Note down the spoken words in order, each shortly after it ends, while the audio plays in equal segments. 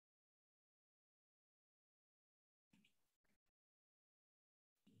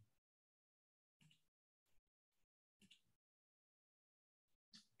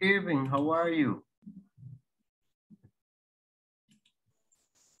Irving, how are you?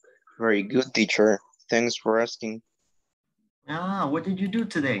 Very good, teacher. Thanks for asking. What did you do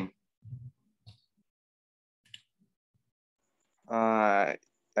today? I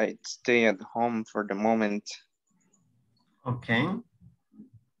stay at home for the moment. Okay.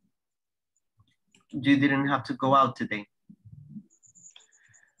 You didn't have to go out today.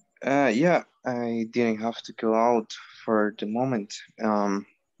 Yeah, I didn't have to go out for the moment.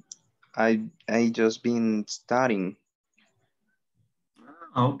 I just been studying.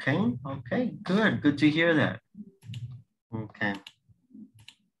 Okay, good. Good to hear that. Okay.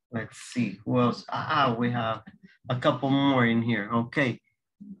 Let's see who else. We have a couple more in here. Okay.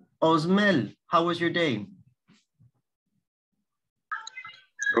 Osmel, how was your day?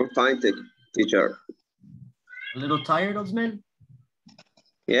 I'm fine, teacher. A little tired, Osmel?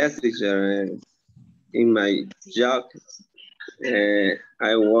 Yes, teacher. In my job,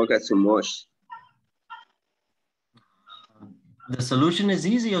 I work too much. The solution is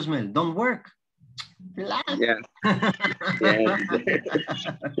easy, Osmel. Don't work. Relax. Yeah. Yeah.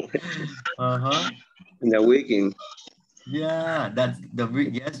 In the weekend. Yeah, that's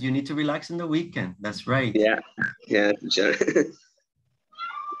yes, you need to relax in the weekend. That's right. Yeah, teacher.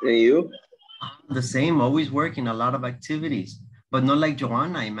 And you? The same, always working, a lot of activities, but not like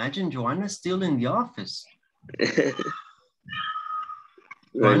Joanna. Imagine Joanna's still in the office.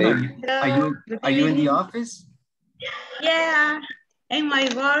 Joanna, are you in the office? Yeah, in my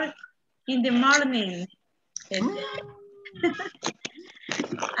work in the morning.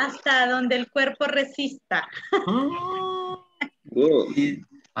 Hasta donde el cuerpo resista. Y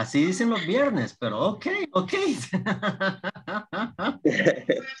así dicen los viernes, pero ok.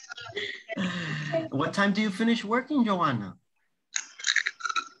 What time do you finish working, Joanna?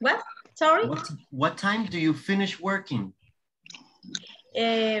 What? Sorry? What time do you finish working?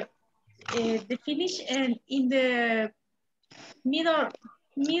 The finish in the middle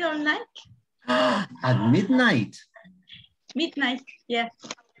night. At midnight? Midnight, yeah.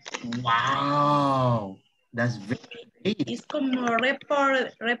 Wow, that's very late. It's como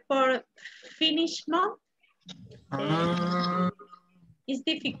report finish month. It's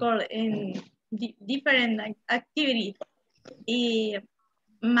difficult in different activity.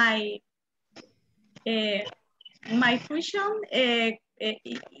 My function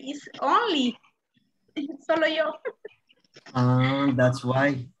is only solo yo. That's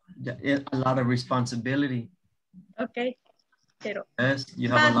why a lot of responsibility. Okay, pero yes, you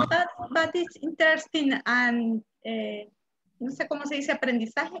have a lot. But it's interesting and no sé cómo se dice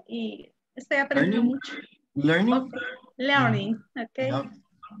aprendizaje y estoy aprendiendo mucho. Learning. Okay. Learning. Okay. Yep.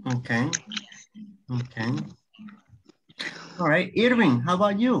 Okay. All right, Irving, how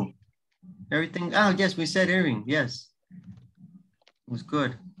about you? Everything? Oh, yes, we said Irving. Yes, it was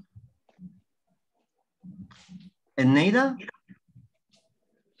good. And Neda?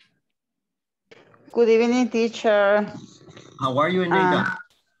 Good evening, teacher. How are you, Neda?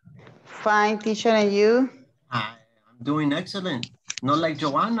 Fine, teacher, and you? I'm doing excellent. Not like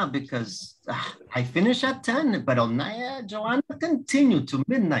Joanna, because I finish at 10, but Joanna continued to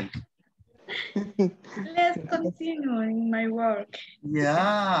midnight. Let's continue in my work.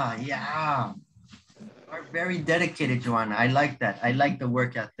 Yeah. You're very dedicated, Joanna. I like that. I like the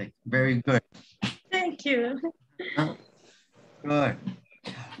work ethic. Very good. Thank you. Good.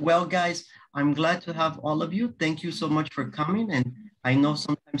 Well, guys, I'm glad to have all of you. Thank you so much for coming. And I know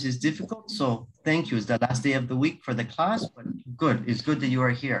sometimes it's difficult, so thank you. It's the last day of the week for the class, but good. It's good that you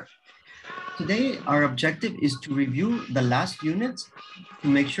are here. Today, our objective is to review the last units to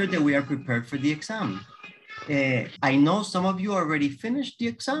make sure that we are prepared for the exam. I know some of you already finished the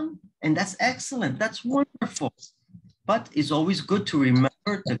exam, and that's excellent. That's wonderful. But it's always good to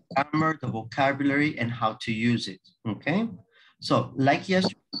remember the grammar, the vocabulary, and how to use it, okay? So like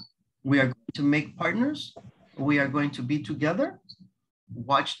yesterday, we are going to make partners. We are going to be together,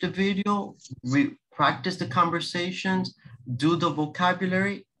 watch the video, practice the conversations, do the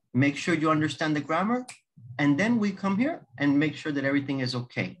vocabulary, make sure you understand the grammar, and then we come here and make sure that everything is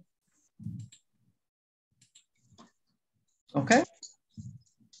okay. Okay?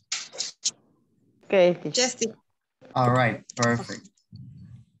 Okay. Yes. All right, perfect.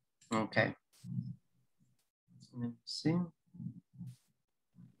 Okay. Let's see.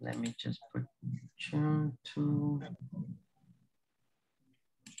 Let me just put two.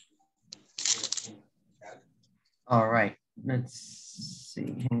 All right, let's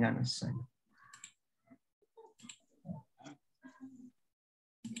see. Hang on a second.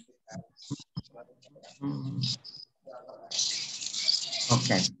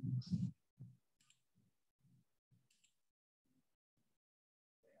 Okay.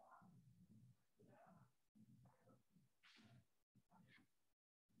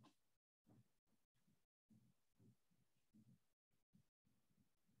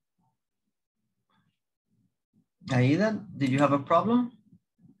 Aida, did you have a problem?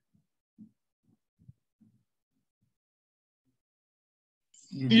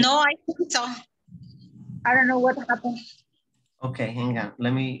 No, I think so. I don't know what happened. Okay, hang on.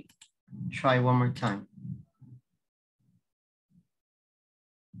 Let me try one more time.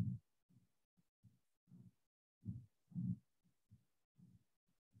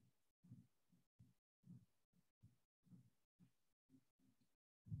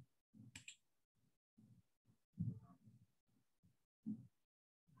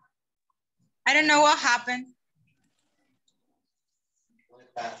 I don't know what happened.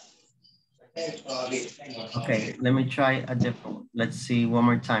 Okay, let me try a different one. Let's see one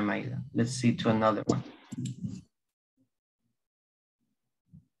more time, Aida. Let's see to another one.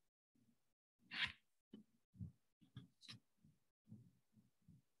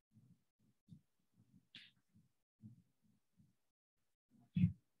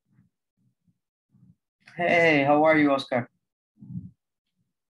 Hey, how are you, Oscar?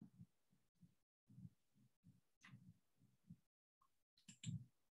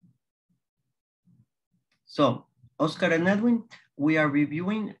 So, Oscar and Edwin, we are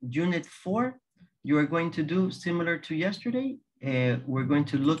reviewing Unit 4. You are going to do similar to yesterday. We're going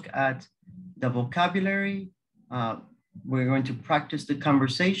to look at the vocabulary. We're going to practice the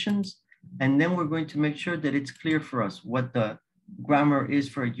conversations, and then we're going to make sure that it's clear for us what the grammar is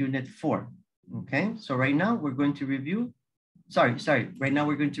for Unit 4. Okay, so right now we're going to review, right now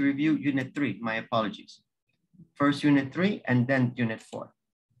we're going to review Unit 3, my apologies. First Unit 3 and then Unit 4.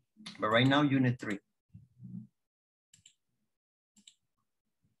 But right now, Unit 3.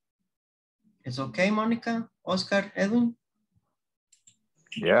 It's okay, Monica, Oscar, Edwin?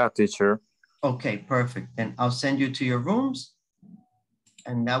 Yeah, teacher. Okay, perfect. Then I'll send you to your rooms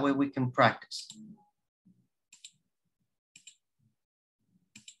and that way we can practice.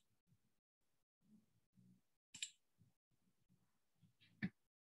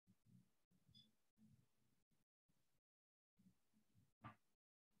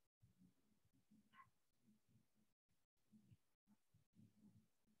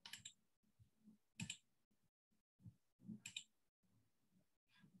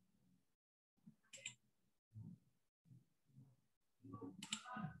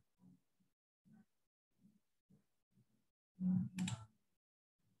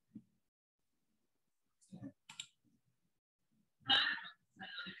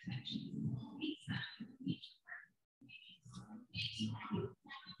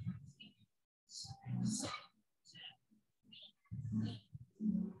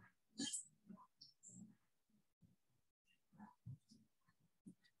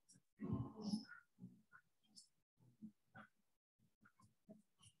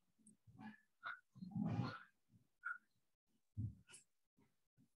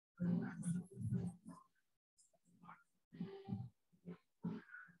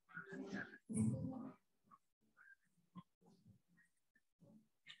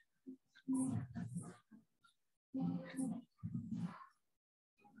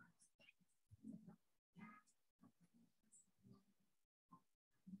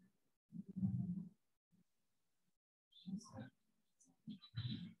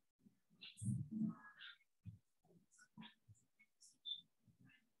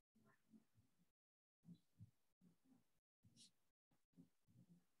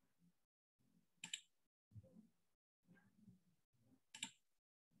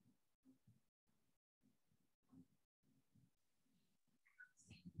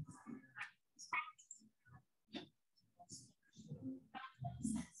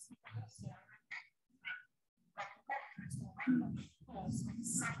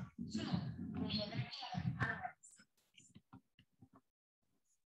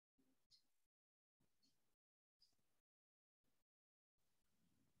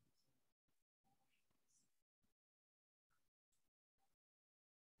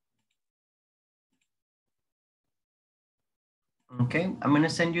 Okay, I'm gonna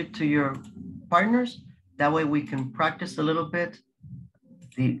send you to your partners. That way we can practice a little bit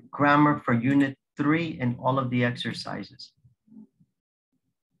the grammar for Unit 3 and all of the exercises.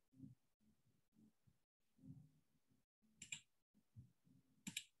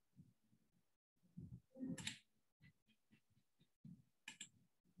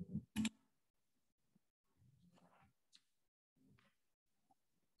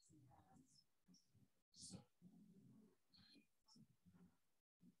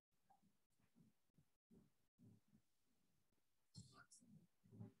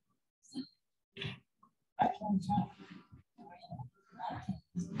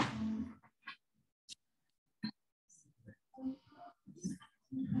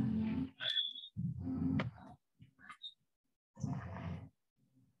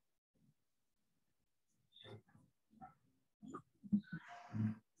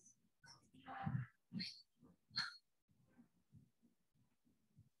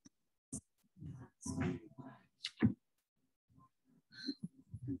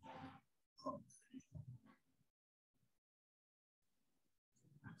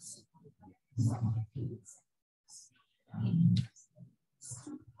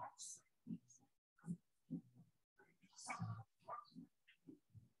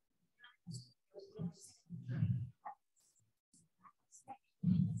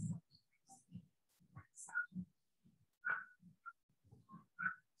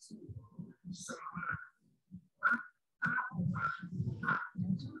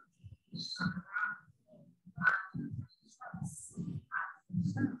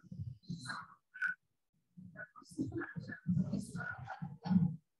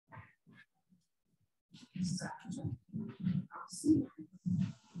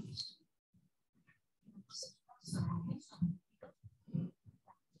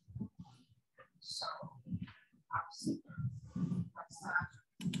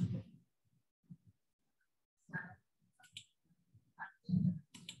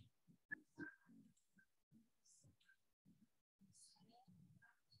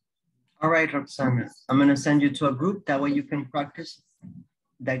 All right, Roxana, I'm gonna send you to a group. That way you can practice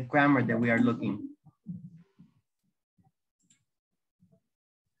that grammar that we are looking.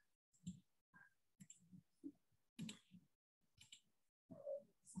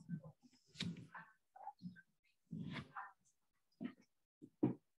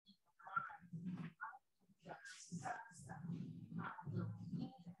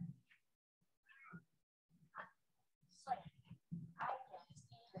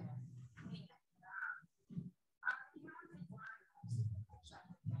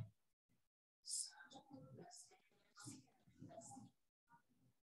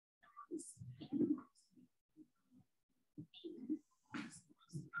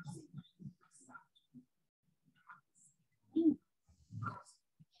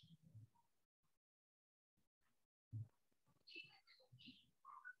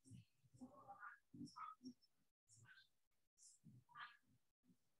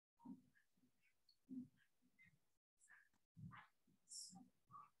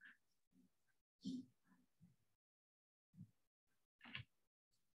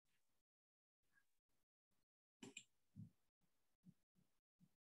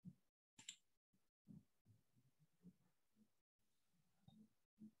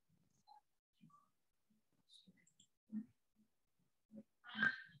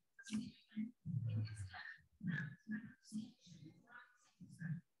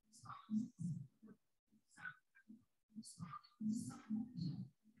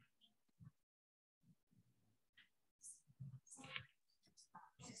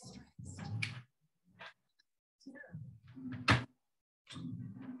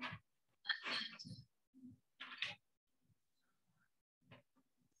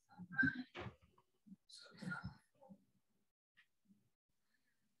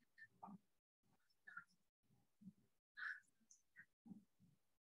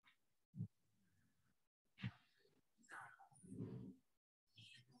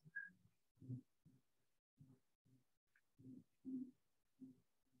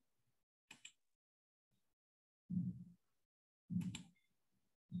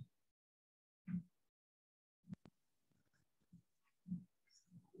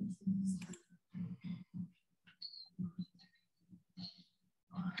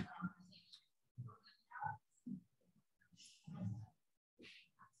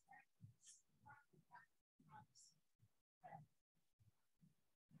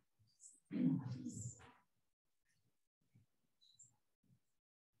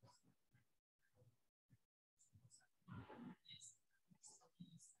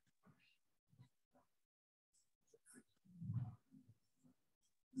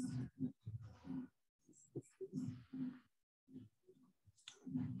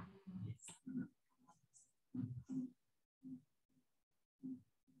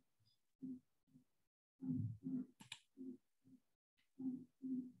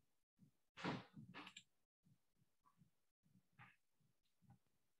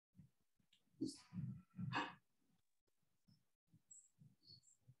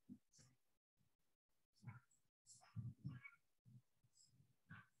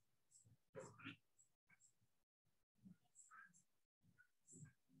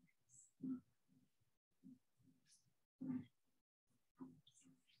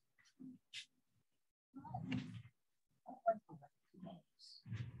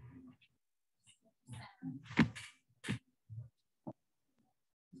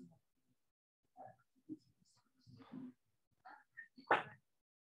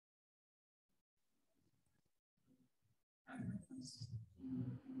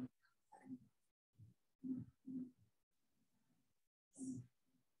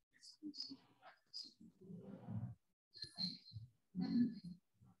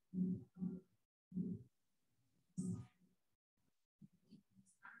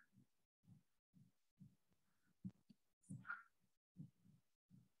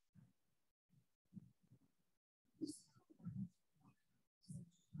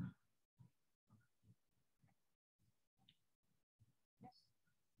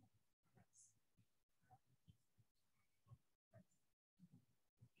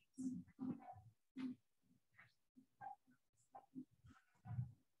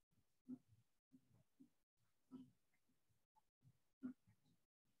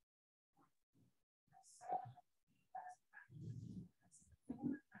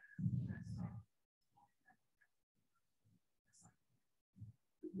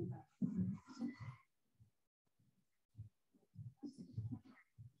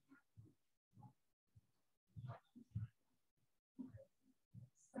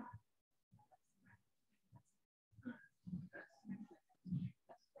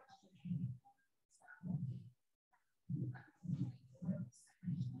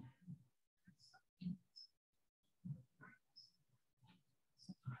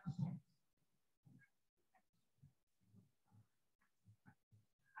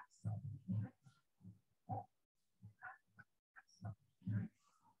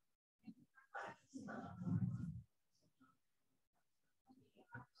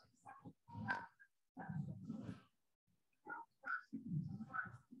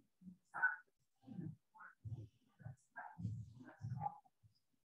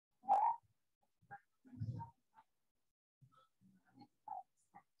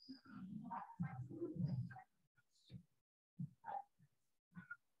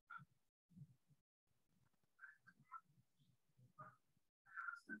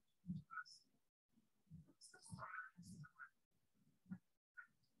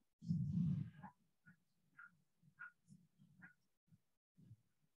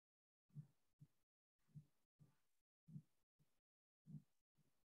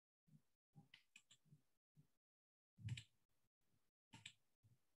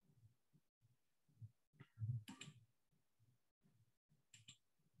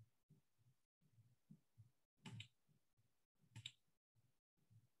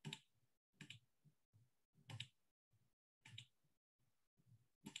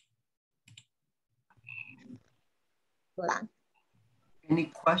 blank. Any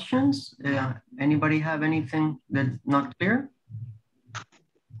questions? Anybody have anything that's not clear?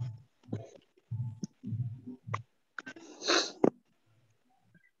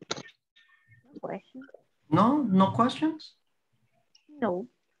 Question? No, no questions? No.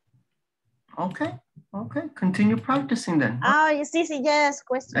 Okay, okay, continue practicing then. Oh, sí, yes,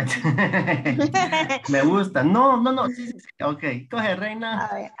 question. Me gusta. No, sí, sí. Okay, go ahead, Reina.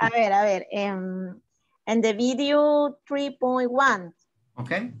 A ver. En the video 3.1.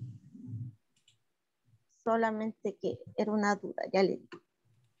 Okay. Solamente que era una duda, ya le digo.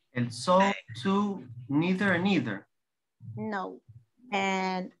 El so, to, neither, and neither. No.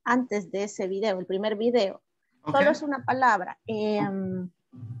 Antes de ese video, el primer video, Okay. solo es una palabra.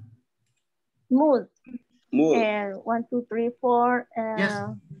 Mood. Mood. 1, 2, 3, 4. Yes.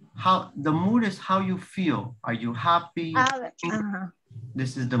 How the mood is how you feel. Are you happy? Ajá.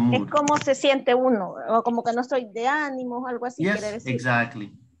 This is the mood. Es como se siente uno, o como que no estoy de ánimo, algo así Yes, quiere decir.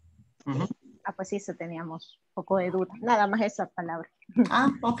 exactly. Pues sí, eso teníamos un poco de duda. Nada más esa palabra.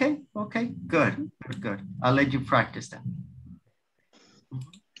 Okay. Good. I'll let you practice that.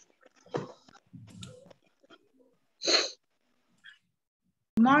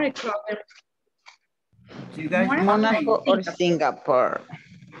 Monaco. Do you guys Monaco or Singapore?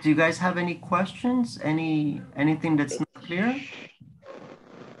 Do you guys have any questions? Anything that's not clear?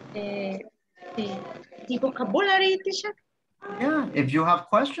 The vocabulary, teacher? Yeah, if you have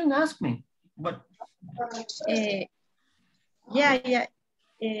questions, ask me. But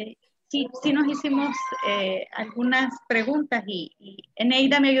Sí nos hicimos algunas preguntas y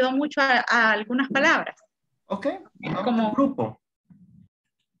Eneida me ayudó mucho a algunas palabras. okay, Como grupo.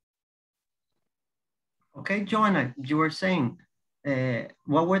 Okay, Joanna, you were saying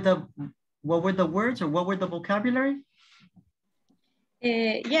what were the words or what were the vocabulary?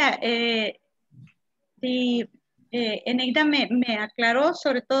 Eneida me aclaró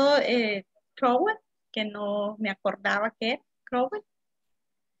sobre todo crowell, que no me acordaba que era crowell.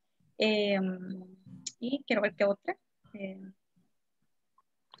 Y quiero ver qué otra. Creo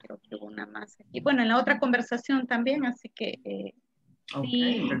que hubo una más aquí. Bueno, en la otra conversación también, así que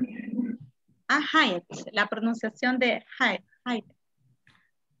Okay. Hyatt, la pronunciación de Hyatt.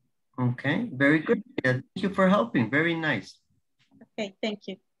 Okay, very good. Thank you for helping. Very nice. Okay, thank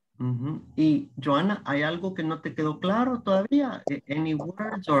you. Y Joanna, ¿hay algo que no te quedó claro todavía? Any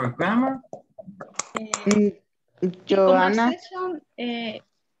words or grammar? Joanna?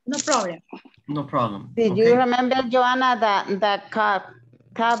 No problem. No problem. Did you remember, Joanna, that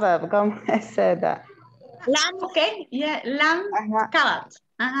kebab? ¿Cómo se that? Lamb, okay, yeah, lamb kebab.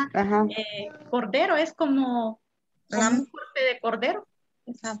 Cordero es como un corte de cordero.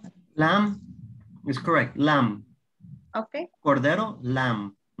 Lamb is correct. Lamb. Okay. Cordero,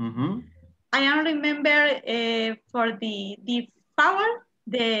 lamb. I don't remember for the fowl,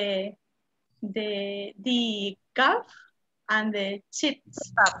 the calf and the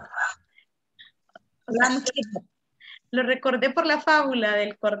chips. Lo recordé por la fábula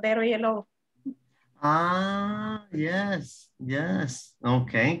del cordero y el lobo. Yes.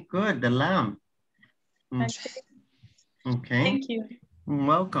 Okay, good. The lamb. Okay. Thank you.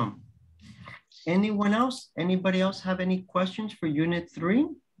 Welcome. Anyone else? Anybody else have any questions for Unit 3?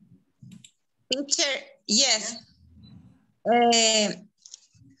 Teacher, yes.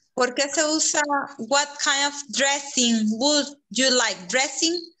 ¿Por qué se usa what kind of dressing would you like?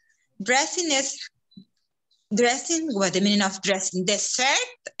 Dressing what the meaning of dressing?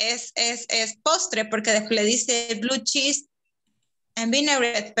 Dessert es postre porque después le dice blue cheese and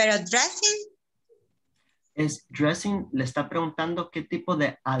vinaigrette, pero dressing. Es dressing, le está preguntando qué tipo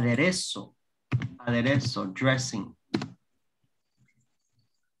de aderezo. Aderezo, dressing.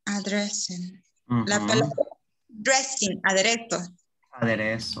 Dressing. La palabra dressing, aderezo.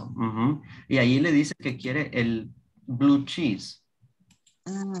 Aderezo. Y ahí le dice que quiere el blue cheese.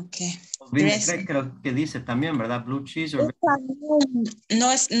 Okay. Vinaigrette creo que dice también, ¿verdad? Blue cheese. No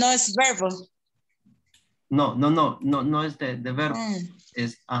es verbo. No es de verbo.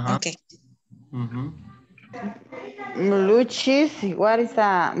 Es, Okay. Blue cheese, what is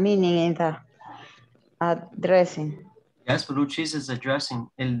the meaning in the dressing? Yes, blue cheese is a dressing.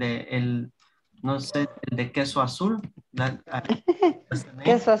 No sé, el de queso azul.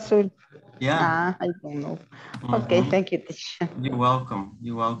 Queso azul. Yeah. I don't know. Okay, thank you, teacher. You're welcome.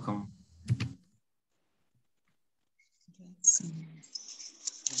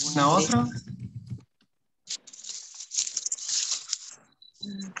 ¿Una otra?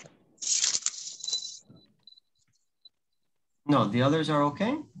 No, the others are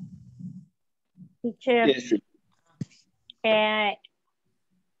okay? Teacher, Yes.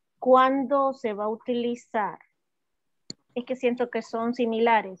 ¿cuándo se va a utilizar es que siento que son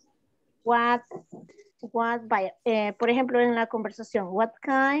similares. What by, por ejemplo, en la conversación, what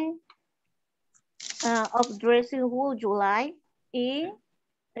kind of dressing would you like? Y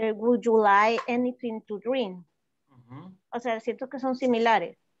would you like anything to drink? O sea, siento que son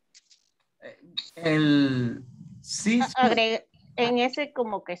similares. Sí, En ese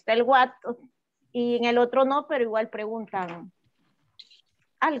como que está el what y en el otro no, pero igual preguntan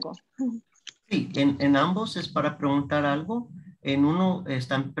algo. sí, en ambos es para preguntar algo. En uno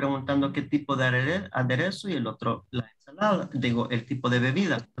están preguntando qué tipo de aderezo y el otro la ensalada, digo, el tipo de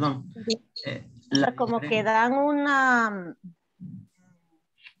bebida, perdón. O sea, como que dan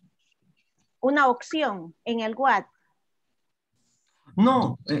una opción en el what.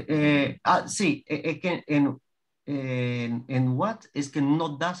 No, sí, que en what es que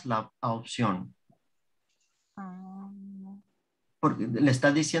no das la opción. Porque le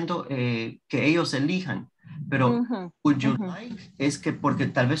está diciendo que ellos elijan, pero would you like es que porque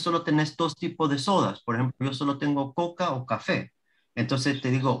tal vez solo tenés dos tipos de sodas. Por ejemplo, yo solo tengo coca o café. Entonces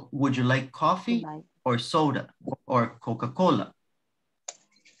te digo, would you like coffee or soda or Coca-Cola?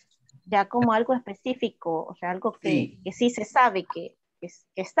 Ya como algo específico, o sea, algo que sí se sabe que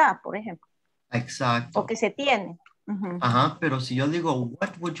está, por ejemplo. Exacto. O que se tiene. Ajá, pero si yo digo,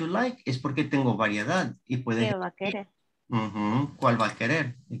 what would you like? Es porque tengo variedad y puede... ¿Qué va a querer? ¿Cuál va a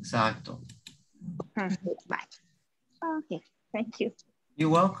querer? Exacto. Bye. Okay, thank you.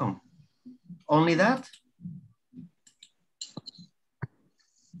 You're welcome. Only that?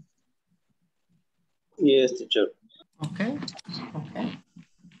 Yes, teacher. Okay, okay.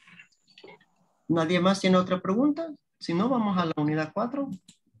 ¿Nadie más tiene otra pregunta? Si no, vamos a la unidad 4.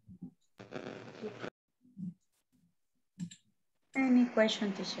 Any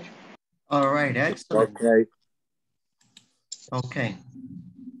question, teacher? All right, excellent. Okay. Okay,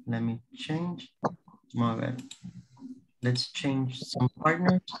 let me change. Vamos a ver. Let's change some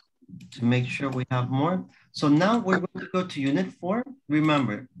partners to make sure we have more. So now we're going to go to unit 4.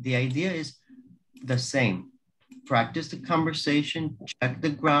 Remember, the idea is the same. Practice the conversation, check the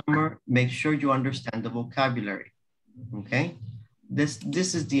grammar, make sure you understand the vocabulary. Okay? This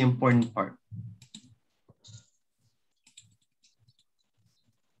is the important part.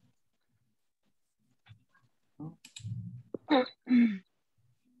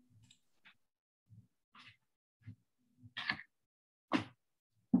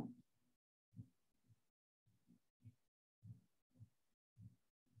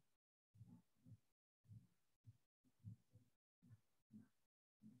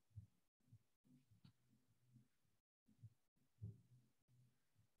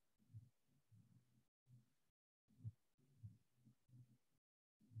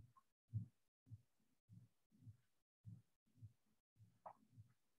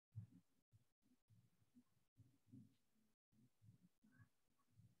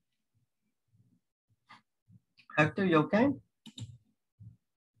 Hector, you okay?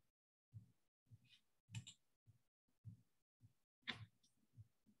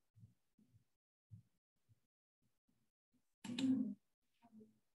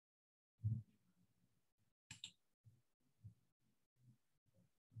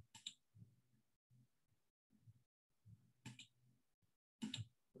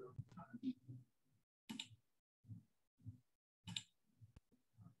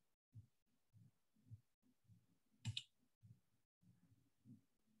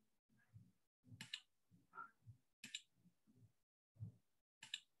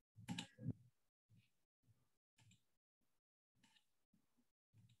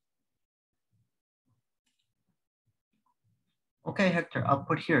 Okay, Hector, I'll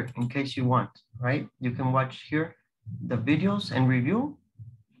put here in case you want, right? You can watch here the videos and review.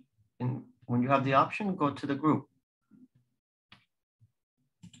 And when you have the option, go to the group.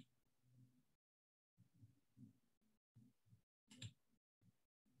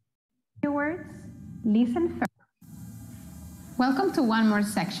 Words, listen first. Welcome to one more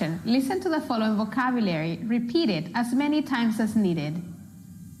section. Listen to the following vocabulary. Repeat it as many times as needed.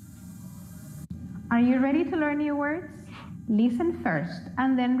 Are you ready to learn new words? Listen first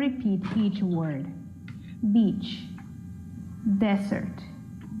and then repeat each word. Beach, desert,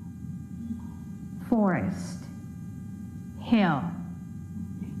 forest, hill,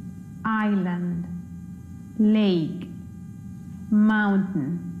 island, lake,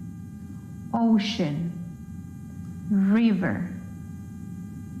 mountain, ocean, river,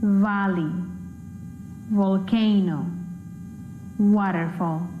 valley, volcano,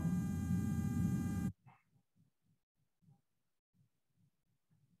 waterfall.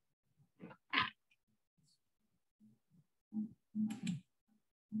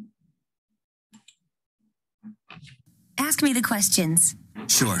 Ask me the questions.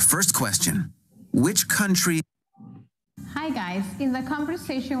 Sure. First question. Which country... Hi guys, in the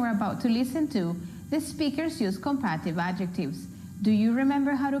conversation we're about to listen to, the speakers use comparative adjectives. Do you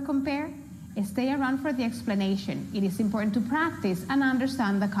remember how to compare? Stay around for the explanation. It is important to practice and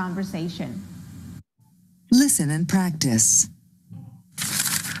understand the conversation. Listen and practice.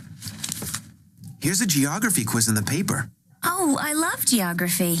 Here's a geography quiz in the paper. Oh, I love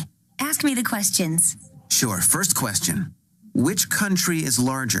geography. Ask me the questions. Sure. First question. Which country is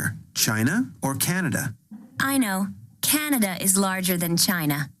larger, China or Canada? I know. Canada is larger than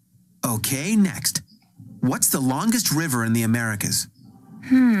China. Okay, next. What's the longest river in the Americas?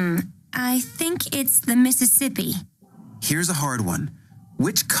 I think it's the Mississippi. Here's a hard one.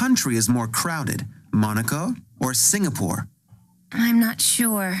 Which country is more crowded, Monaco or Singapore? I'm not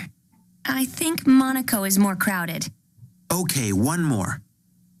sure. I think Monaco is more crowded. Okay, one more.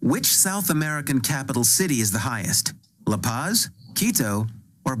 Which South American capital city is the highest? La Paz, Quito,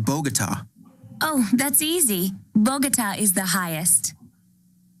 or Bogota? Oh, that's easy. Bogota is the highest.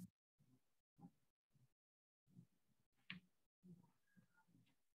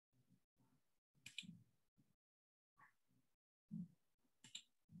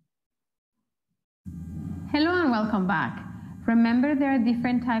 Hello and welcome back. Remember there are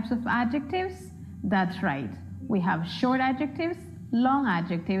different types of adjectives? That's right. We have short adjectives, long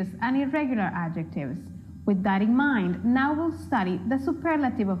adjectives, and irregular adjectives. With that in mind, now we'll study the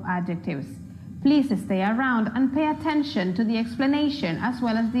superlative of adjectives. Please stay around and pay attention to the explanation as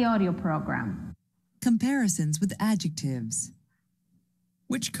well as the audio program. Comparisons with adjectives.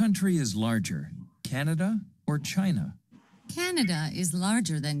 Which country is larger, Canada or China? Canada is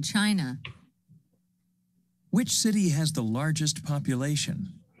larger than China. Which city has the largest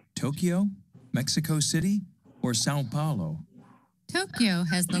population, Tokyo, Mexico City, or Sao Paulo? Tokyo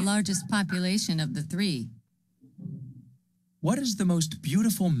has the largest population of the three. What is the most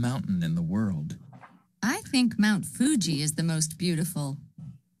beautiful mountain in the world? I think Mount Fuji is the most beautiful.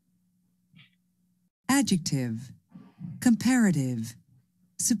 Adjective, comparative,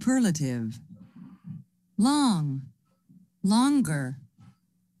 superlative. Long, longer,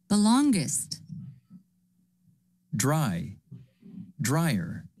 the longest. Dry,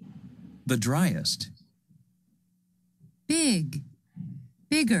 drier, the driest. Big,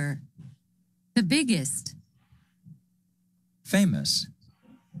 bigger, the biggest. Famous,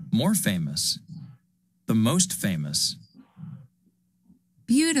 more famous, the most famous.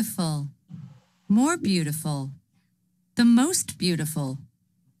 Beautiful, more beautiful, the most beautiful.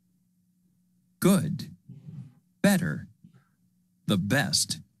 Good, better, the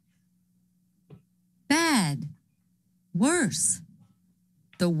best. Bad, worse,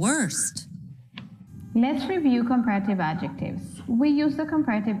 the worst. Let's review comparative adjectives. We use the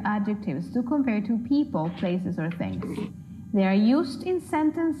comparative adjectives to compare two people, places, or things. They are used in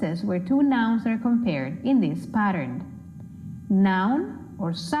sentences where two nouns are compared in this pattern. Noun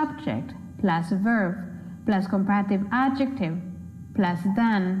or subject plus verb plus comparative adjective plus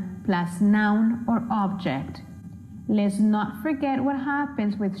than plus noun or object. Let's not forget what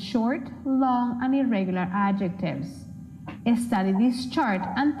happens with short, long, and irregular adjectives. Study this chart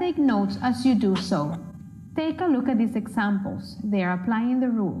and take notes as you do so. Take a look at these examples. They are applying the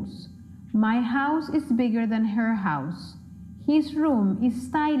rules. My house is bigger than her house. His room is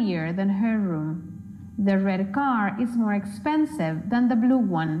tidier than her room. The red car is more expensive than the blue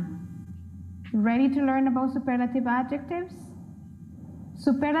one. Ready to learn about superlative adjectives?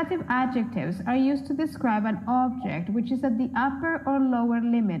 Superlative adjectives are used to describe an object which is at the upper or lower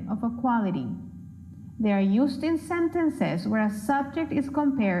limit of a quality. They are used in sentences where a subject is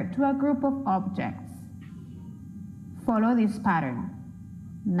compared to a group of objects. Follow this pattern.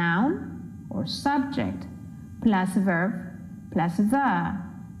 Noun or subject plus verb plus the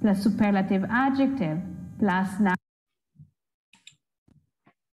plus superlative adjective plus noun.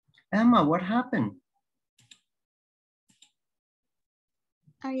 Emma, what happened?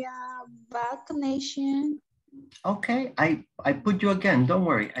 I have bad connection. Okay, I put you again. Don't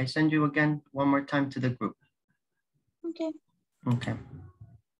worry. I send you again one more time to the group. Okay. Okay.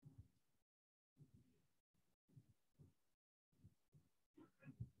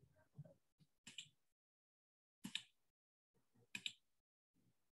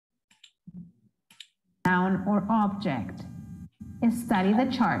 Noun or object. Study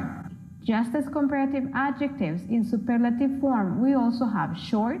the chart. Just as comparative adjectives in superlative form, we also have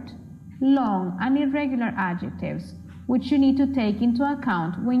short, long, and irregular adjectives, which you need to take into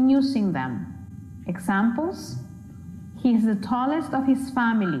account when using them. Examples: he is the tallest of his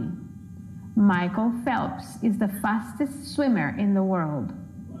family. Michael Phelps is the fastest swimmer in the world.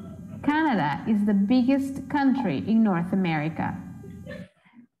 Canada is the biggest country in North America.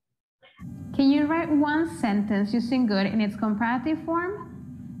 Can you write one sentence using good in its comparative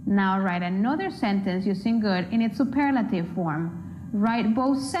form? Now write another sentence using good in its superlative form. Write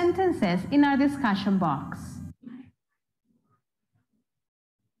both sentences in our discussion box.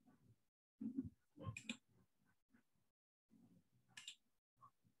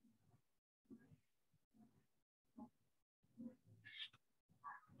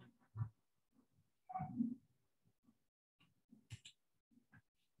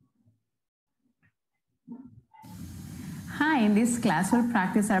 Hi, in this class we'll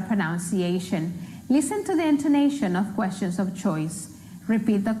practice our pronunciation. Listen to the intonation of questions of choice.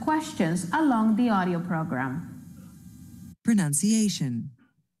 Repeat the questions along the audio program. Pronunciation.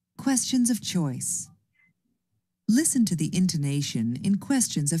 Questions of choice. Listen to the intonation in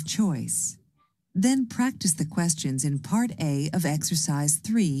questions of choice. Then practice the questions in Part A of Exercise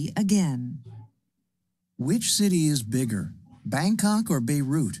 3 again. Which city is bigger, Bangkok or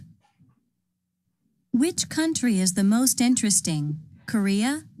Beirut? Which country is the most interesting,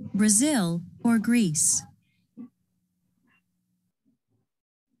 Korea, Brazil, or Greece?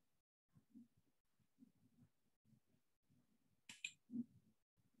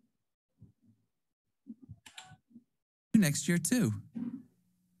 Next year too.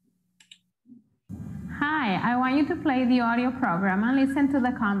 Hi, I want you to play the audio program and listen to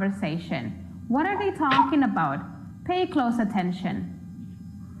the conversation. What are they talking about? Pay close attention.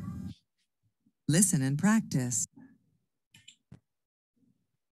 Listen and practice.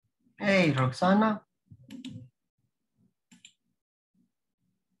 Hey, Roxana.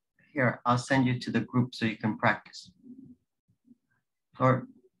 Here, I'll send you to the group so you can practice. Or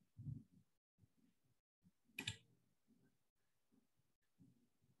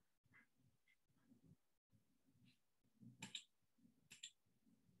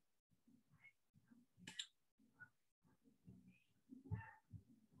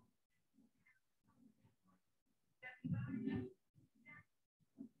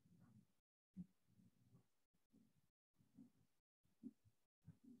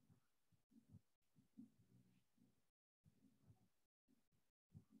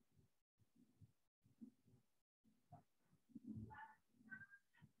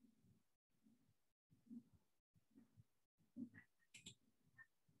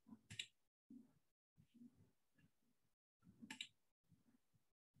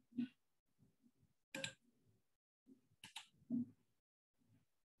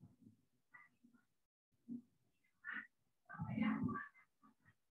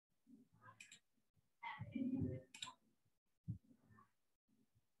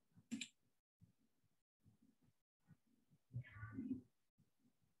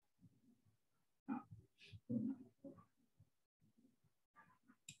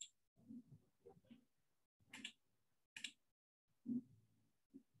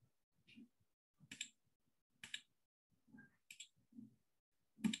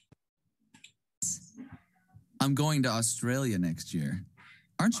I'm going to Australia next year.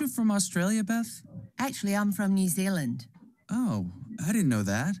 Aren't you from Australia, Beth? Actually, I'm from New Zealand. Oh, I didn't know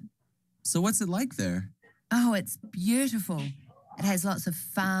that. So what's it like there? Oh, it's beautiful. It has lots of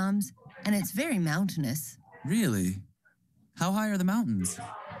farms and it's very mountainous. Really? How high are the mountains?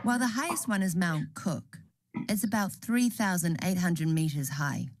 Well, the highest one is Mount Cook. It's about 3,800 meters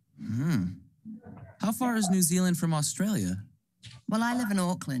high. How far is New Zealand from Australia? Well, I live in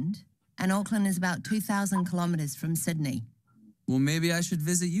Auckland, and Auckland is about 2,000 kilometers from Sydney. Well, maybe I should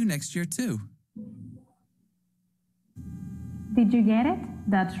visit you next year too. Did you get it?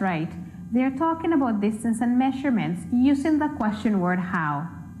 That's right. They're talking about distance and measurements using the question word how.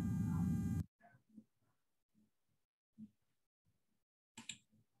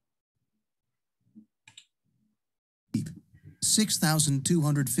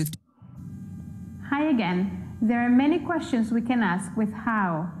 $6,250. Hi again. There are many questions we can ask with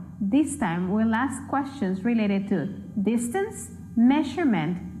how. This time we'll ask questions related to distance,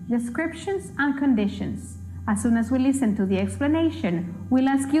 measurement, descriptions, and conditions. As soon as we listen to the explanation, we'll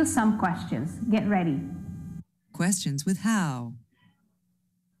ask you some questions. Get ready. Questions with how.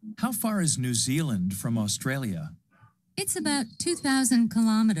 How far is New Zealand from Australia? It's about 2,000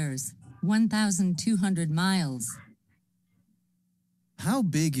 kilometers, 1,200 miles. How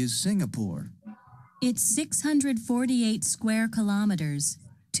big is Singapore? It's 648 square kilometers,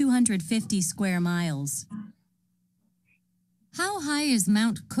 250 square miles. How high is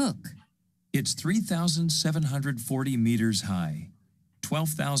Mount Cook? It's 3,740 meters high,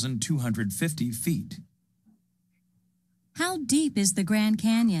 12,250 feet. How deep is the Grand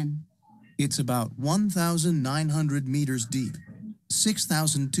Canyon? It's about 1,900 meters deep,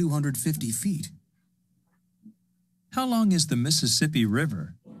 6,250 feet. How long is the Mississippi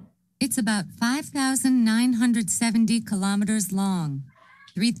River? It's about 5,970 kilometers long,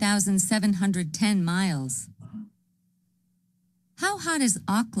 3,710 miles. How hot is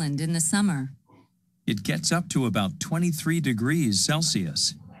Auckland in the summer? It gets up to about 23 degrees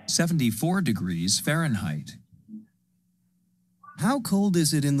Celsius, 74 degrees Fahrenheit. How cold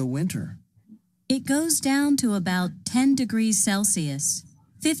is it in the winter? It goes down to about 10 degrees Celsius,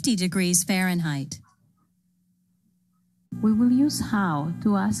 50 degrees Fahrenheit. We will use how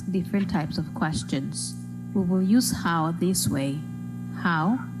to ask different types of questions. We will use how this way.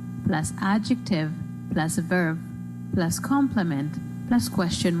 How plus adjective plus verb plus complement plus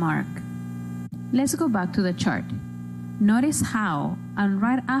question mark. Let's go back to the chart. Notice how, and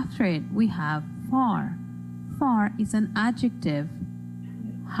right after it we have far. Far is an adjective.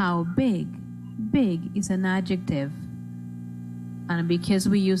 How big? Big is an adjective. And because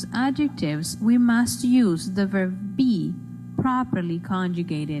we use adjectives, we must use the verb be properly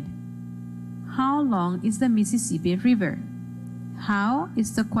conjugated. How long is the Mississippi River? How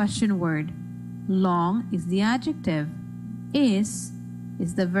is the question word. Long is the adjective. Is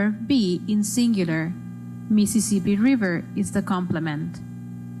the verb be in singular. Mississippi River is the complement.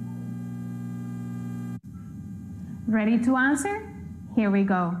 Ready to answer? Here we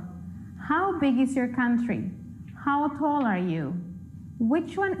go. How big is your country? How tall are you?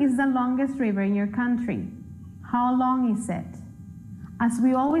 Which one is the longest river in your country? How long is it? As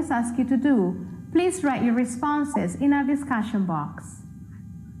we always ask you to do, please write your responses in our discussion box.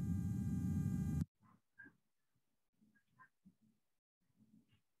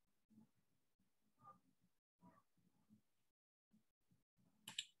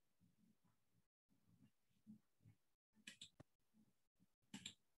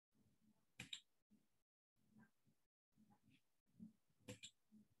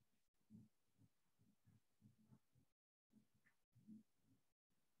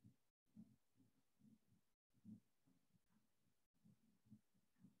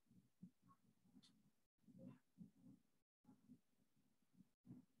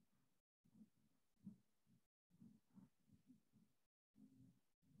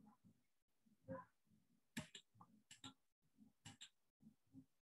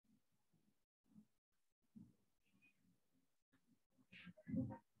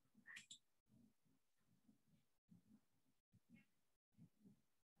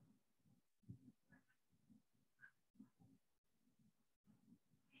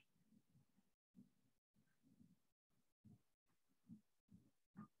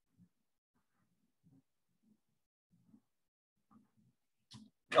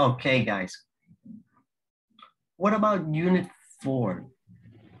 Okay, guys. What about Unit 4?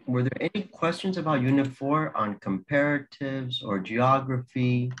 Were there any questions about Unit 4 on comparatives or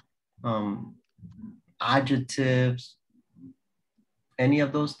geography, adjectives, any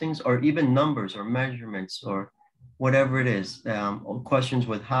of those things, or even numbers or measurements or whatever it is, or questions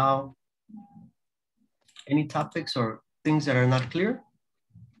with how? Any topics or things that are not clear?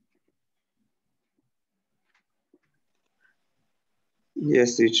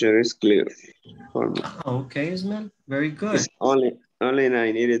 Yes, teacher, it's clear for me. Okay, Ismael, very good. It's only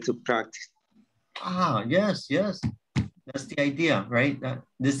I needed to practice. Yes. That's the idea, right?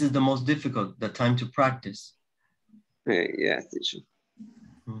 This is the most difficult, the time to practice. Yes, teacher.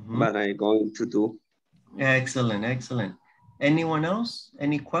 But I'm going to do. Excellent. Anyone else?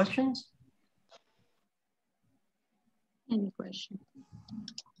 Any questions? Any question?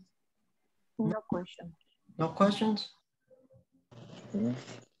 No question. No questions?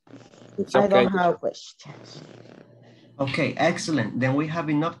 It's okay. I don't have questions. Okay, excellent. Then we have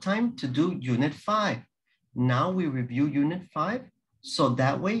enough time to do Unit 5. Now we review Unit 5, so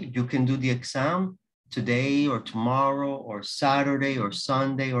that way you can do the exam today or tomorrow or Saturday or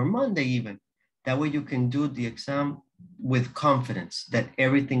Sunday or Monday even. That way you can do the exam with confidence that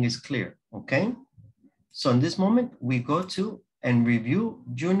everything is clear, okay? So in this moment, we go to and review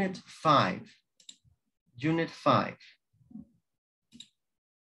Unit 5. Unit 5.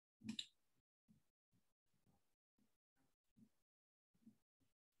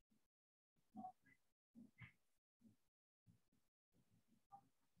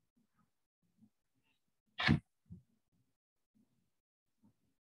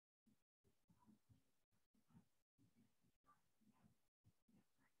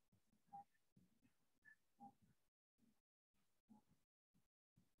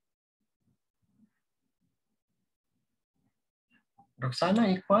 Roxana,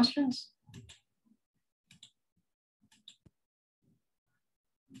 any questions?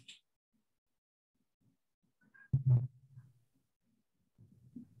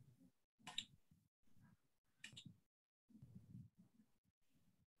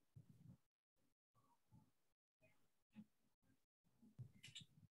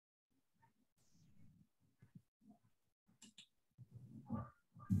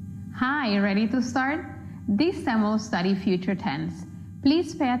 Hi, ready to start? This time we'll study future tense.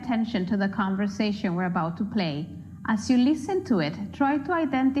 Please pay attention to the conversation we're about to play. As you listen to it, try to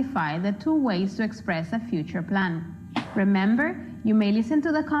identify the two ways to express a future plan. Remember, you may listen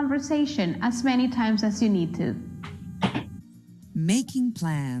to the conversation as many times as you need to. Making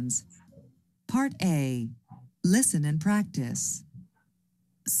plans. Part A. Listen and practice.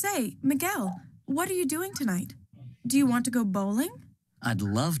 Say, Miguel, what are you doing tonight? Do you want to go bowling? I'd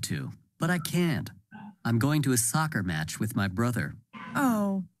love to, but I can't. I'm going to a soccer match with my brother.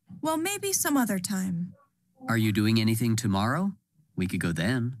 Oh, well, maybe some other time. Are you doing anything tomorrow? We could go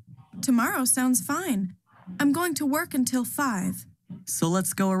then. Tomorrow sounds fine. I'm going to work until 5. So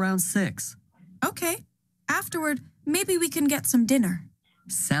let's go around 6. Okay. Afterward, maybe we can get some dinner.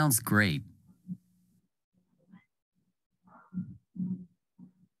 Sounds great.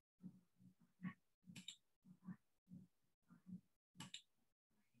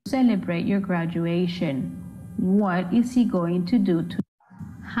 Celebrate your graduation. What is he going to do to?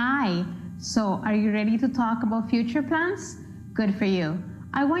 Hi, so are you ready to talk about future plans? Good for you.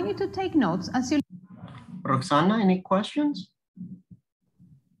 I want you to take notes as you... Roxana, any questions?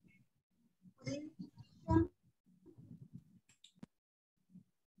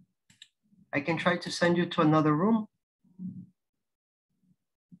 I can try to send you to another room.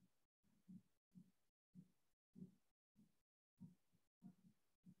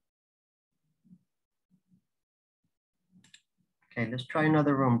 Okay, let's try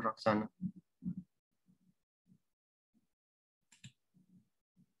another room, Roxana.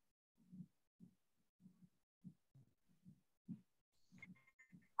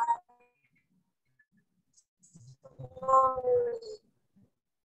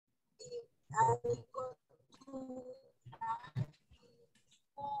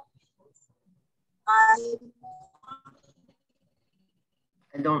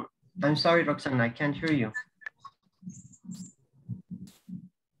 I'm sorry, Roxana, I can't hear you.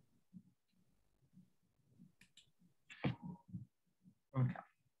 Okay.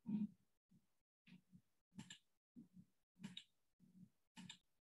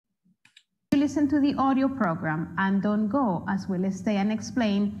 Listen to the audio program and don't go, as we'll stay and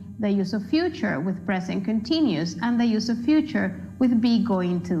explain the use of future with present continuous and the use of future with be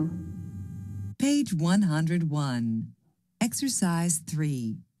going to. Page 101. Exercise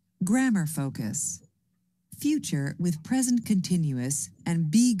 3. Grammar focus. Future with present continuous and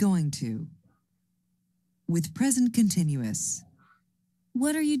be going to. With present continuous.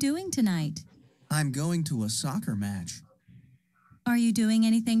 What are you doing tonight? I'm going to a soccer match. Are you doing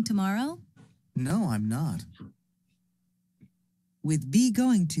anything tomorrow? No, I'm not. With be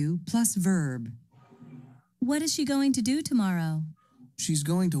going to plus verb. What is she going to do tomorrow? She's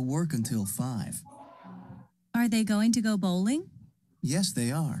going to work until 5. Are they going to go bowling? Yes,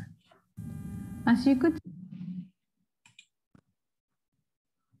 they are. As you could...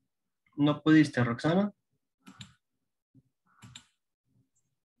 ¿No pudiste, Roxana?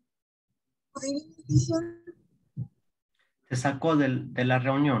 Te sacó de la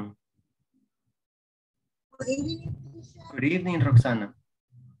reunión. Good evening, Roxana.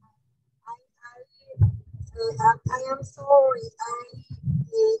 I am sorry.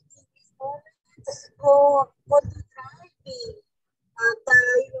 In this moment go to driving. And I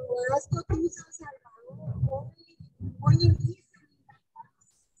was cotizan Salvador only listening.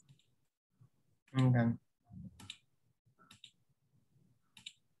 Okay.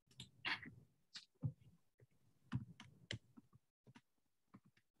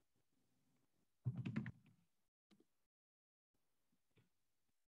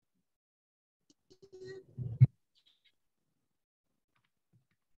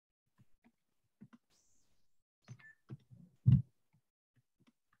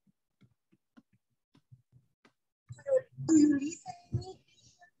 Do you listen me?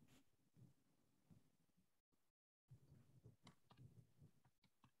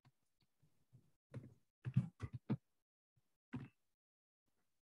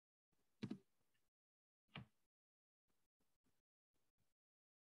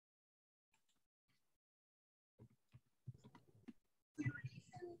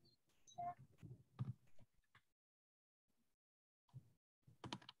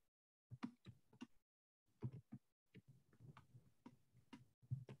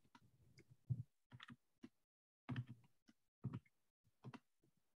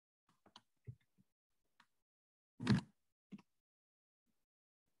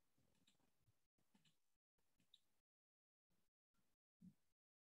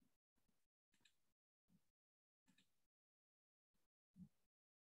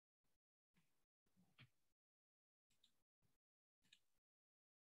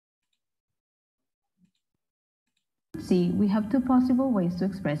 could see, we have two possible ways to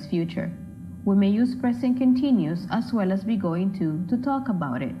express future. We may use present continuous as well as be going to talk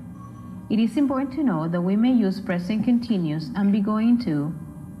about it. It is important to know that we may use present continuous and be going to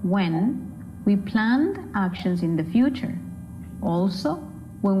when we planned actions in the future. Also,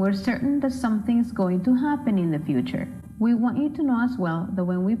 when we're certain that something is going to happen in the future. We want you to know as well that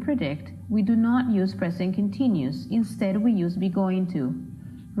when we predict, we do not use present continuous. Instead, we use be going to.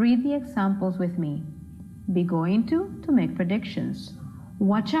 Read the examples with me. Be going to make predictions.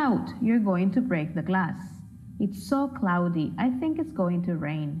 Watch out, you're going to break the glass. It's so cloudy, I think it's going to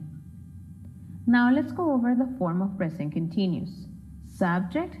rain. Now let's go over the form of present continuous.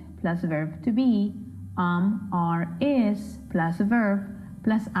 Subject plus verb to be, are, is plus verb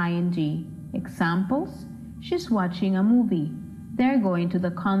plus ing. Examples, she's watching a movie. They're going to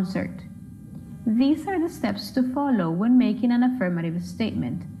the concert. These are the steps to follow when making an affirmative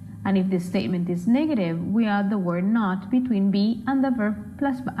statement. And if the statement is negative, we add the word not between be and the verb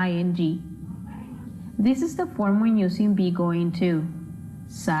plus ing. This is the form when using be going to.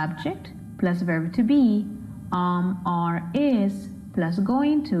 Subject plus verb to be, are, is plus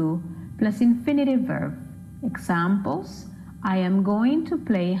going to plus infinitive verb. Examples, I am going to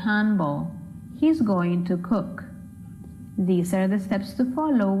play handball. He's going to cook. These are the steps to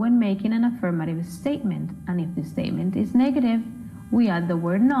follow when making an affirmative statement, and if the statement is negative, we add the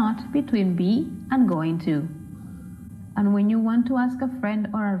word not between be and going to. And when you want to ask a friend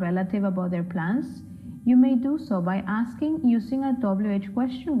or a relative about their plans, you may do so by asking using a WH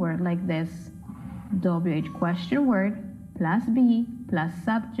question word like this. WH question word plus be plus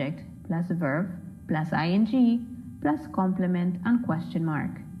subject plus verb plus ing plus complement and question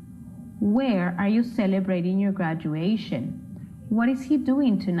mark. Where are you celebrating your graduation? What is he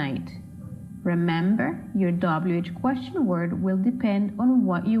doing tonight? Remember, your WH question word will depend on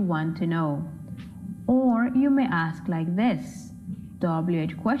what you want to know. Or you may ask like this.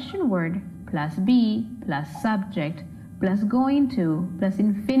 WH question word plus be plus subject plus going to plus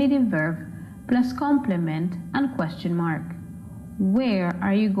infinitive verb plus complement and question mark. Where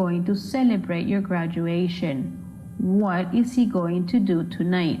are you going to celebrate your graduation? What is he going to do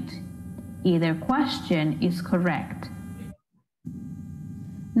tonight? Either question is correct.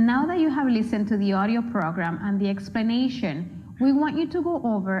 Now that you have listened to the audio program and the explanation, we want you to go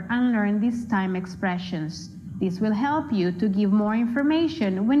over and learn these time expressions. This will help you to give more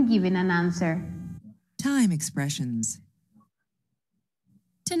information when giving an answer. Time expressions.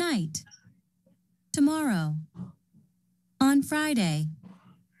 Tonight. Tomorrow. On Friday.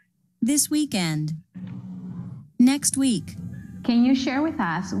 This weekend. Next week. Can you share with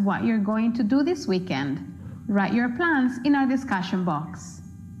us what you're going to do this weekend? Write your plans in our discussion box.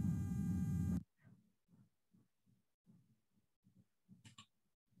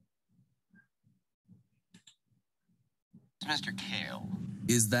 Mr. Kale.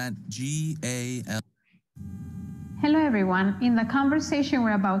 Is that G-A-L? Hello everyone. In the conversation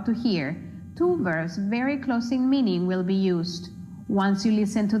we're about to hear, two verbs very close in meaning will be used. Once you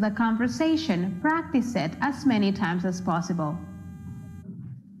listen to the conversation, practice it as many times as possible.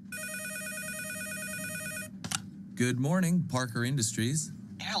 Good morning, Parker Industries.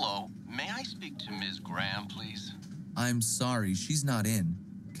 Hello, may I speak to Ms. Graham, please? I'm sorry, she's not in.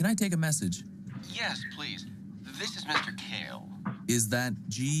 Can I take a message? Yes, please. This is Mr. Kale. Is that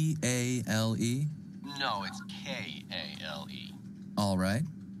G-A-L-E? No, it's K-A-L-E. All right.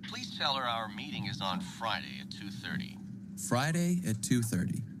 Please tell her our meeting is on Friday at 2:30. Friday at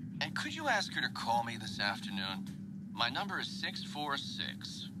 2:30. And could you ask her to call me this afternoon? My number is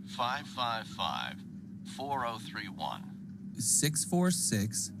 646-555-4031.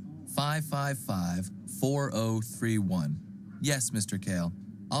 646-555-4031. Yes, Mr. Kale.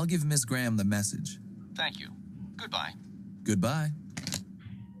 I'll give Miss Graham the message. Thank you. Goodbye. Goodbye.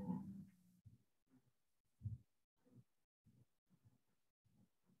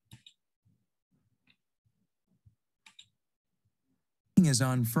 Is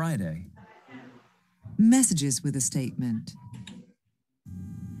on Friday. Messages with a statement.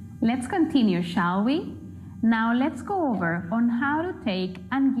 Let's continue, shall we? Now let's go over on how to take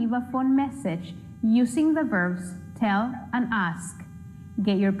and give a phone message using the verbs tell and ask.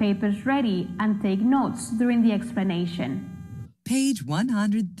 Get your papers ready and take notes during the explanation. Page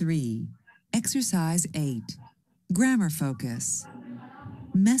 103. Exercise 8. Grammar focus.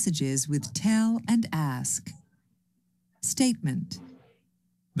 Messages with tell and ask. Statement.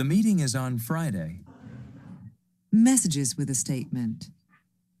 The meeting is on Friday. Messages with a statement.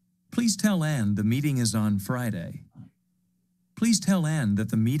 Please tell Anne the meeting is on Friday. Please tell Anne that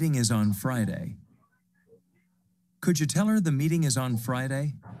the meeting is on Friday. Could you tell her the meeting is on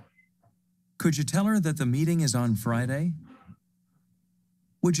Friday? Could you tell her that the meeting is on Friday?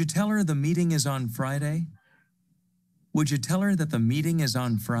 Would you tell her the meeting is on Friday? Would you tell her that the meeting is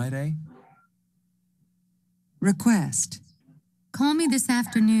on Friday? Request. Call me this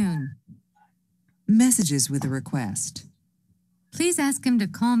afternoon. Messages with a request. Please ask him to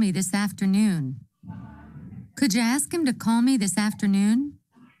call me this afternoon. Could you ask him to call me this afternoon?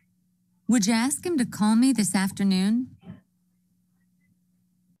 Would you ask him to call me this afternoon?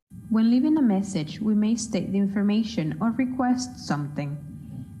 When leaving a message, we may state the information or request something.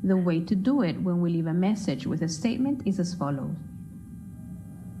 The way to do it when we leave a message with a statement is as follows.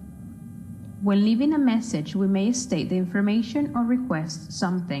 When leaving a message, we may state the information or request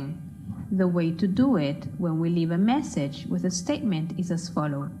something. The way to do it when we leave a message with a statement is as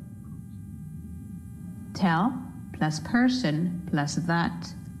follows. Tell plus person plus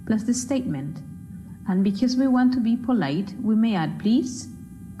that plus the statement. And because we want to be polite, we may add please,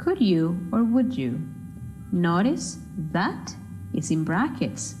 could you, or would you. Notice that is in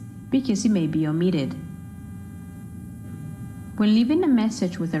brackets because it may be omitted. When leaving a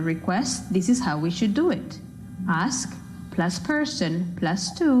message with a request, this is how we should do it. Ask plus person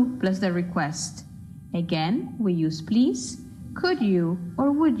plus to plus the request. Again, we use please, could you,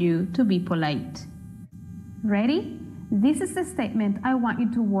 or would you to be polite. Ready? This is the statement I want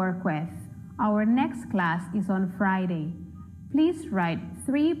you to work with. Our next class is on Friday. Please write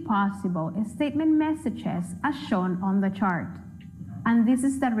 3 possible statement messages as shown on the chart. And this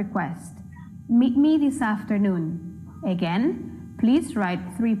is the request. Meet me this afternoon. Again, please write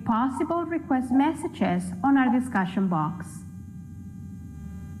 3 possible request messages on our discussion box.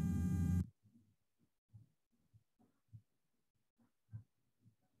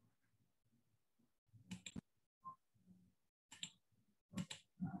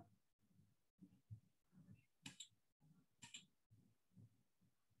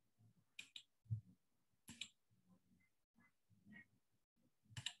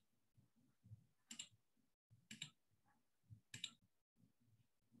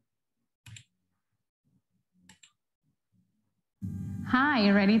 Hi,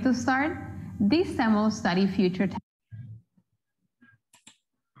 ready to start? This time we'll study future tense.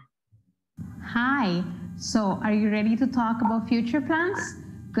 Hi, so are you ready to talk about future plans?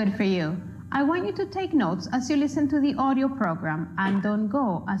 Good for you. I want you to take notes as you listen to the audio program and don't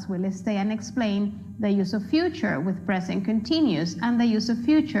go, as we'll stay and explain the use of future with present continuous and the use of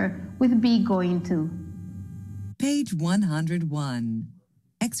future with be going to. Page 101.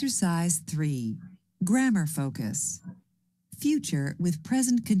 Exercise 3. Grammar focus. Future with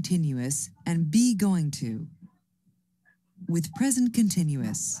present continuous and be going to. With present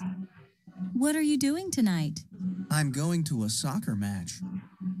continuous. What are you doing tonight? I'm going to a soccer match.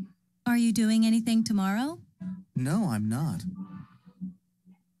 Are you doing anything tomorrow? No, I'm not.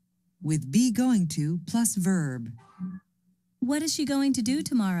 With be going to plus verb. What is she going to do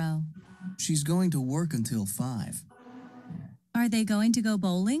tomorrow? She's going to work until 5. Are they going to go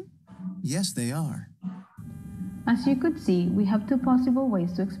bowling? Yes, they are. As you could see, we have 2 possible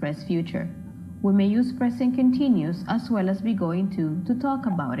ways to express future. We may use present continuous as well as be going to talk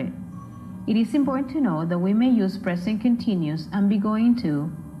about it. It is important to know that we may use present continuous and be going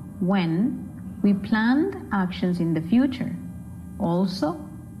to when we planned actions in the future. Also,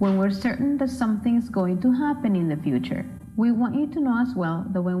 when we're certain that something is going to happen in the future. We want you to know as well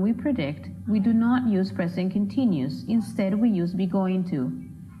that when we predict, we do not use present continuous. Instead, we use be going to.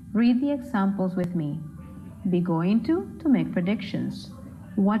 Read the examples with me. Be going to make predictions.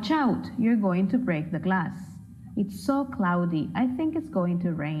 Watch out, you're going to break the glass. It's so cloudy, I think it's going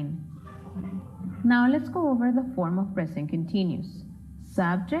to rain. Now let's go over the form of present continuous.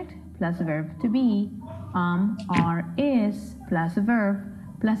 Subject plus verb to be, are, is plus verb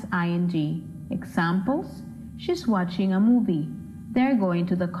plus ing. Examples, she's watching a movie. They're going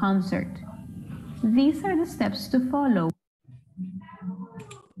to the concert. These are the steps to follow.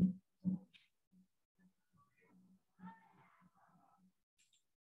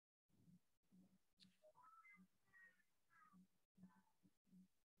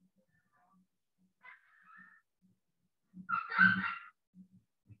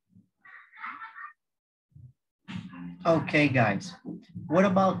 Okay, guys, what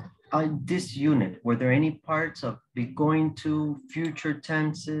about this unit? Were there any parts of be going to, future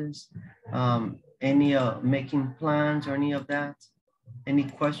tenses, any making plans or any of that? Any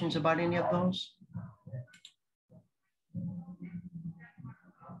questions about any of those?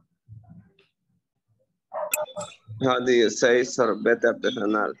 How do you say sorbete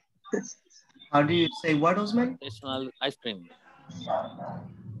artesanal? How do you say what, Osman? Artesanal ice cream.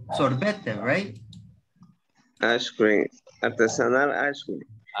 Sorbete, right? Ice cream. Artesanal ice cream.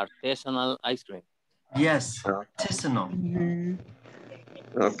 Artisanal ice cream. Yes, artisanal.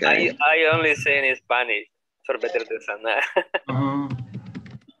 Okay. I only say in Spanish, sorbete artesanal.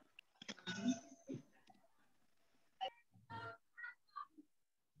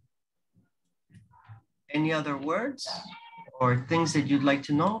 Any other words or things that you'd like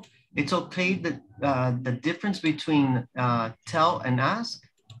to know? It's okay that the difference between tell and ask.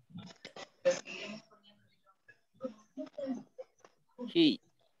 He.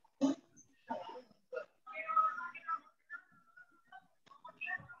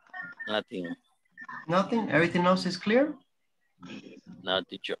 Nothing. Nothing? Everything else is clear? No,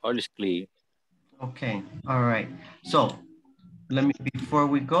 teacher, all is clear. Okay, all right. So let me, before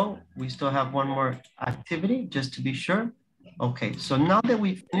we go, we still have one more activity just to be sure. Okay, so now that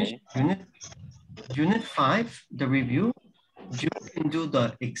we finished unit 5, the review, you can do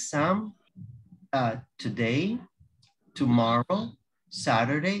the exam today, tomorrow,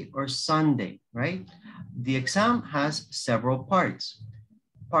 Saturday, or Sunday, right? The exam has several parts.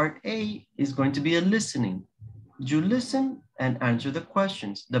 Part A is going to be a listening. You listen and answer the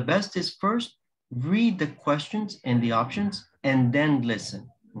questions. The best is first read the questions and the options and then listen,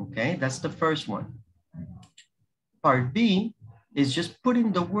 okay? That's the first one. Part B is just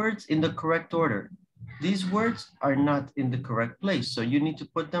putting the words in the correct order. These words are not in the correct place, so you need to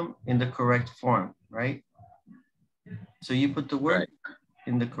put them in the correct form, right? So you put the word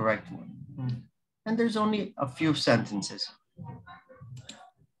in the correct one. And there's only a few sentences.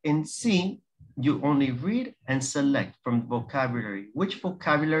 In C, you only read and select from vocabulary which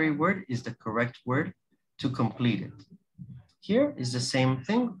vocabulary word is the correct word to complete it. Here is the same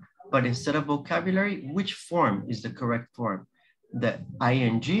thing, but instead of vocabulary, which form is the correct form? The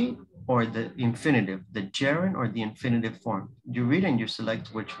ing or the infinitive, the gerund or the infinitive form. You read and you select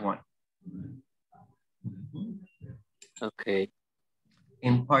which one. Okay.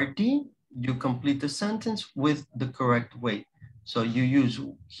 In part D, you complete the sentence with the correct way. So you use,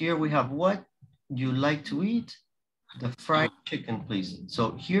 here we have what you like to eat, the fried chicken, please.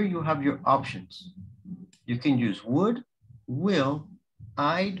 So here you have your options. You can use would, will,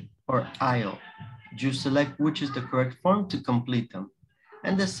 I'd, or I'll. You select which is the correct form to complete them.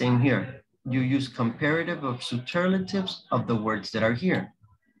 And the same here. You use comparative of superlatives of the words that are here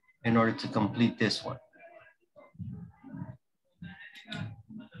in order to complete this one.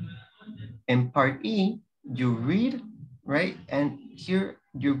 In part E, you read, right? And here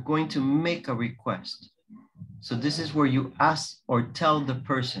you're going to make a request. So this is where you ask or tell the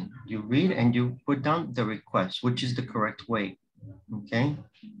person. You read and you put down the request, which is the correct way, okay?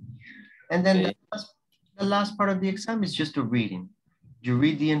 And then the last part of the exam is just a reading. You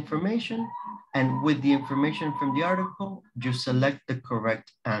read the information, and with the information from the article, you select the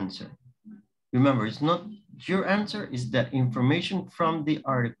correct answer. Remember, it's not your answer, it's the information from the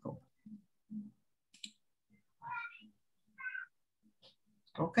article.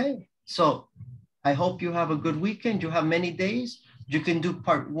 Okay, so I hope you have a good weekend. You have many days. You can do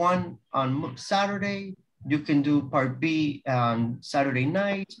part 1 on Saturday. You can do part B on Saturday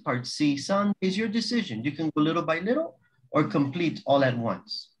night, part C Sunday. It's your decision. You can go little by little or complete all at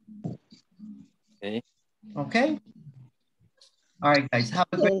once. Okay. Okay. All right, guys, have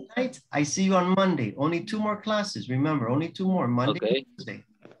a great night. I see you on Monday. Only 2 more classes. Remember, only 2 more, Monday and Tuesday.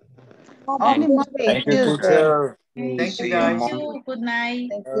 Only Monday. Thank you, teacher. Thank you, guys. Good night.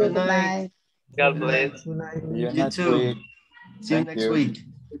 Thank you. Good night. God bless. See you You next too. week. See you next week.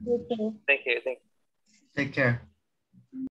 Thank you. Take care.